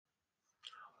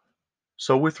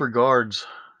So with regards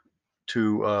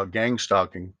to gang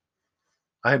stalking,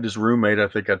 I had this roommate I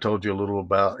think I told you a little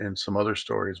about in some other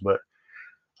stories, but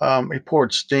he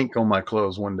poured stink on my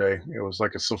clothes one day. It was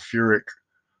like a sulfuric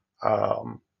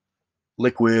um,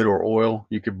 liquid or oil.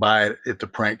 You could buy it at the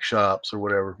prank shops or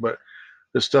whatever, but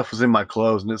this stuff was in my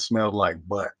clothes and it smelled like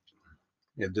butt.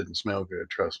 It didn't smell good,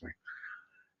 trust me.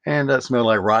 And that smelled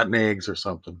like rotten eggs or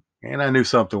something. And I knew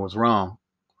something was wrong.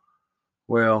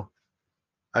 Well,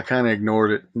 I kind of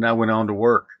ignored it and I went on to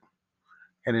work.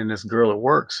 And then this girl at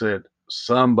work said,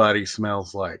 somebody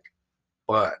smells like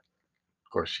butt.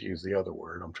 Of course, she used the other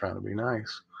word. I'm trying to be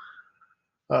nice.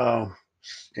 Uh,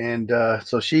 and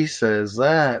so she says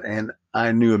that, and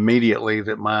I knew immediately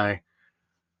that I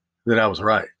was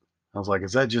right. I was like,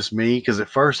 "Is that just me?" Because at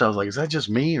first I was like, "Is that just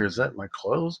me, or is that my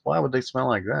clothes? Why would they smell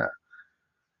like that?"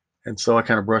 And so I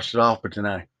kind of brushed it off. But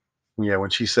then yeah, when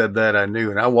she said that, I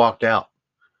knew, and I walked out,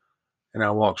 and I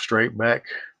walked straight back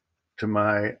to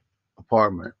my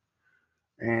apartment,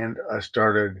 and I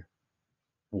started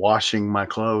washing my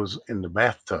clothes in the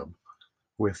bathtub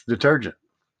with detergent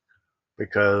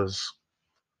because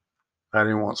I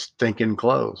didn't want stinking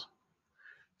clothes.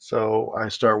 So I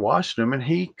start washing them, and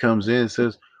he comes in and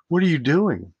says, "What are you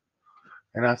doing?"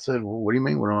 And I said, "Well, what do you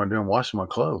mean? What am I doing? Washing my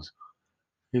clothes?"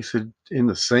 He said, "In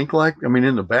the sink,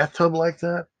 in the bathtub like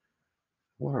that?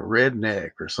 What a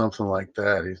redneck," or something like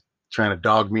that. He's trying to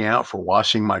dog me out for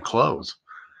washing my clothes.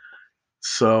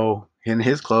 So, and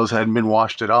his clothes hadn't been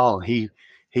washed at all. And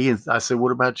I said,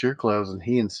 "What about your clothes?" And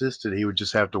he insisted he would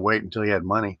just have to wait until he had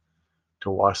money to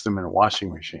wash them in a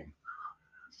washing machine.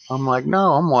 I'm like,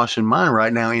 "No, I'm washing mine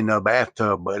right now in the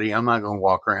bathtub, buddy. I'm not going to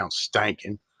walk around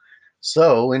stinking."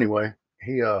 So anyway,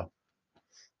 he I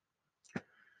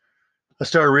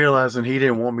started realizing he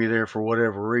didn't want me there for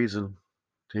whatever reason.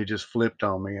 He just flipped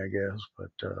on me, I guess.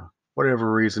 But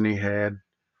whatever reason he had,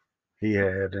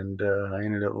 and I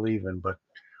ended up leaving. But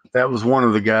that was one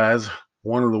of the guys,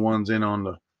 one of the ones in on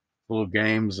the little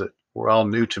games that were all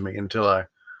new to me until I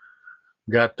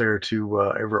got there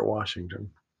to Everett,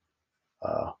 Washington.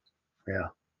 Uh, yeah,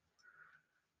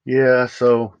 yeah.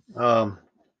 So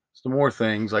some more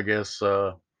things, I guess.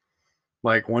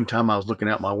 Like one time I was looking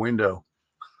out my window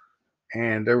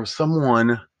and there was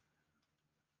someone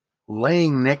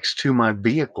laying next to my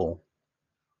vehicle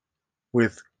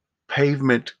with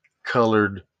pavement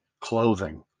colored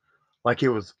clothing, like it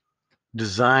was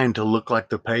designed to look like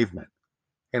the pavement.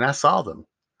 And I saw them.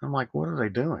 I'm like, what are they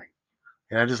doing?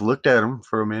 And I just looked at them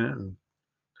for a minute and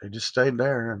they just stayed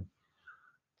there. And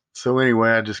so anyway,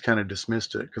 I just kind of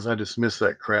dismissed it because I dismissed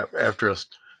that crap after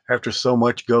so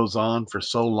much goes on for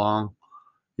so long.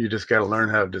 You just got to learn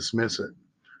how to dismiss it.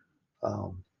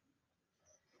 Um,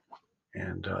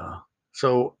 and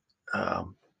so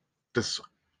this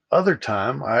other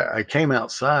time, I came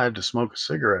outside to smoke a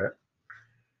cigarette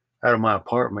out of my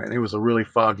apartment. And it was a really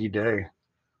foggy day,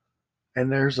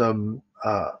 and there's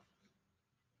uh,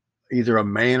 either a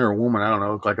man or a woman. I don't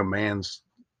know, like a man's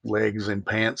legs and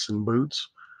pants and boots.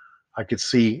 I could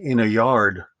see in a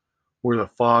yard where the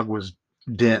fog was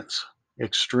dense,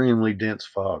 extremely dense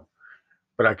fog.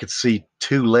 But I could see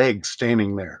two legs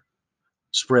standing there,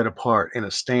 spread apart in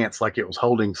a stance, like it was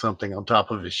holding something on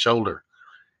top of his shoulder.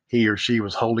 He or she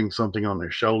was holding something on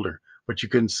their shoulder, but you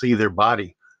couldn't see their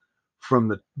body from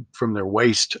the from their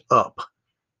waist up.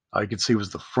 All you could see was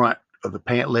the front of the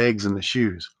pant legs and the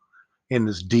shoes in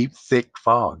this deep, thick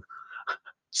fog.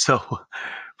 So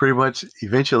pretty much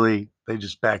eventually they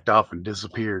just backed off and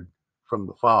disappeared from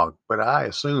the fog. But I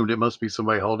assumed it must be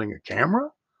somebody holding a camera.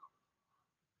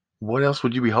 What else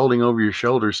would you be holding over your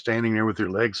shoulder standing there with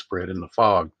your legs spread in the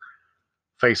fog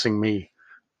facing me,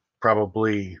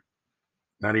 probably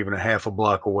not even a half a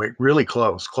block away, really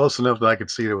close, close enough that I could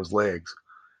see there was legs.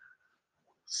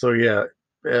 So yeah,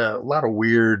 a lot of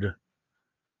weird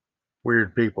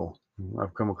people.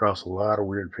 I've come across a lot of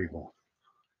weird people.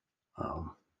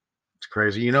 Um, it's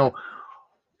crazy.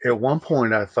 At one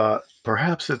point I thought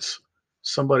perhaps it's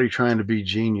somebody trying to be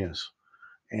genius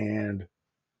and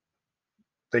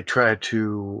they try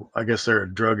to, I guess they're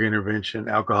a drug intervention,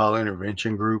 alcohol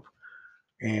intervention group.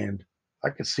 And I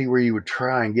could see where you would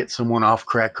try and get someone off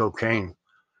crack cocaine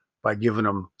by giving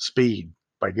them speed,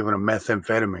 by giving them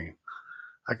methamphetamine.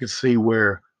 I could see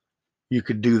where you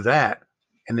could do that.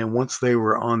 And then once they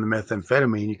were on the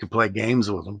methamphetamine, you could play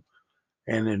games with them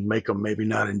and then make them maybe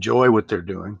not enjoy what they're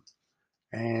doing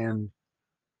and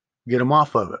get them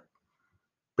off of it.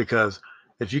 Because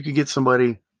if you could get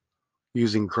somebody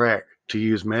using crack to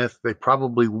use meth, they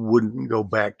probably wouldn't go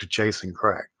back to chasing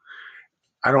crack.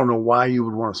 I don't know why you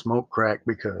would want to smoke crack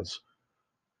because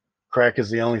crack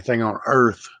is the only thing on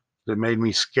earth that made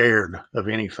me scared of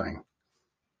anything.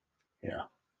 Yeah.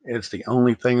 It's the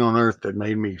only thing on earth that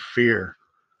made me fear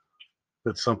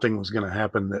that something was going to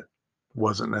happen that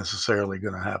wasn't necessarily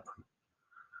going to happen.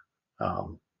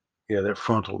 Um, yeah, that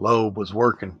frontal lobe was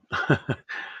working,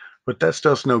 but that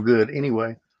stuff's no good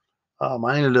anyway.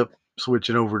 I ended up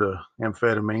switching over to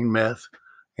amphetamine, meth,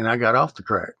 and I got off the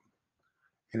crack.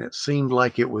 And it seemed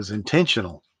like it was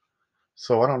intentional.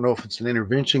 So I don't know if it's an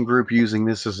intervention group using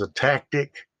this as a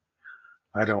tactic.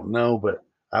 I don't know, but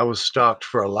I was stalked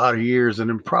for a lot of years and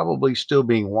am probably still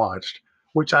being watched,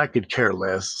 which I could care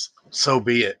less. So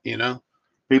be it, you know?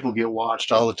 People get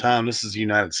watched all the time. This is the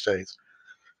United States.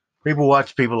 People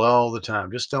watch people all the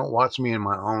time. Just don't watch me in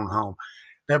my own home.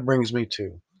 That brings me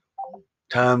to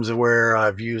times where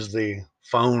I've used the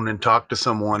phone and talked to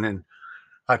someone, and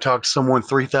I talked to someone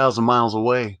 3,000 miles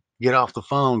away, get off the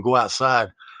phone, go outside,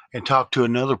 and talk to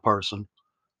another person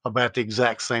about the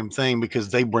exact same thing because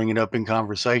they bring it up in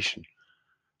conversation.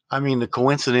 I mean, the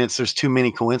coincidence, there's too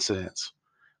many coincidences.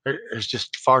 There's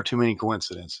just far too many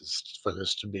coincidences for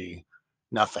this to be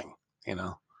nothing, you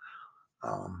know?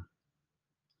 Um,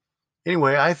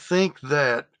 anyway, I think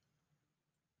that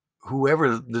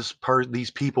whoever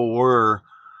these people were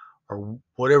or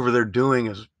whatever they're doing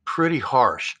is pretty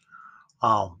harsh.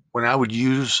 When I would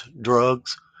use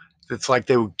drugs, it's like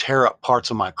they would tear up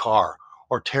parts of my car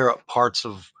or tear up parts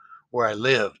of where I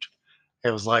lived.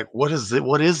 It was like, what is it?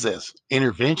 What is this?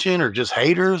 Intervention or just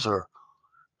haters or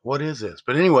what is this?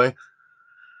 But anyway,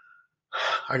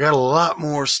 I got a lot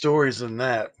more stories than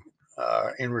that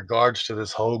in regards to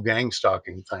this whole gang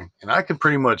stalking thing. And I can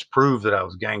pretty much prove that I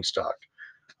was gang stalked.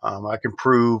 I can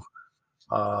prove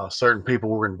certain people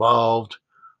were involved.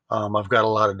 I've got a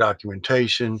lot of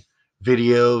documentation,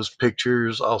 videos,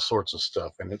 pictures, all sorts of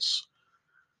stuff, and it's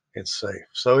safe.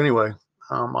 So anyway,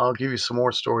 I'll give you some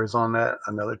more stories on that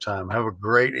another time. Have a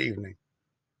great evening.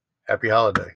 Happy holiday.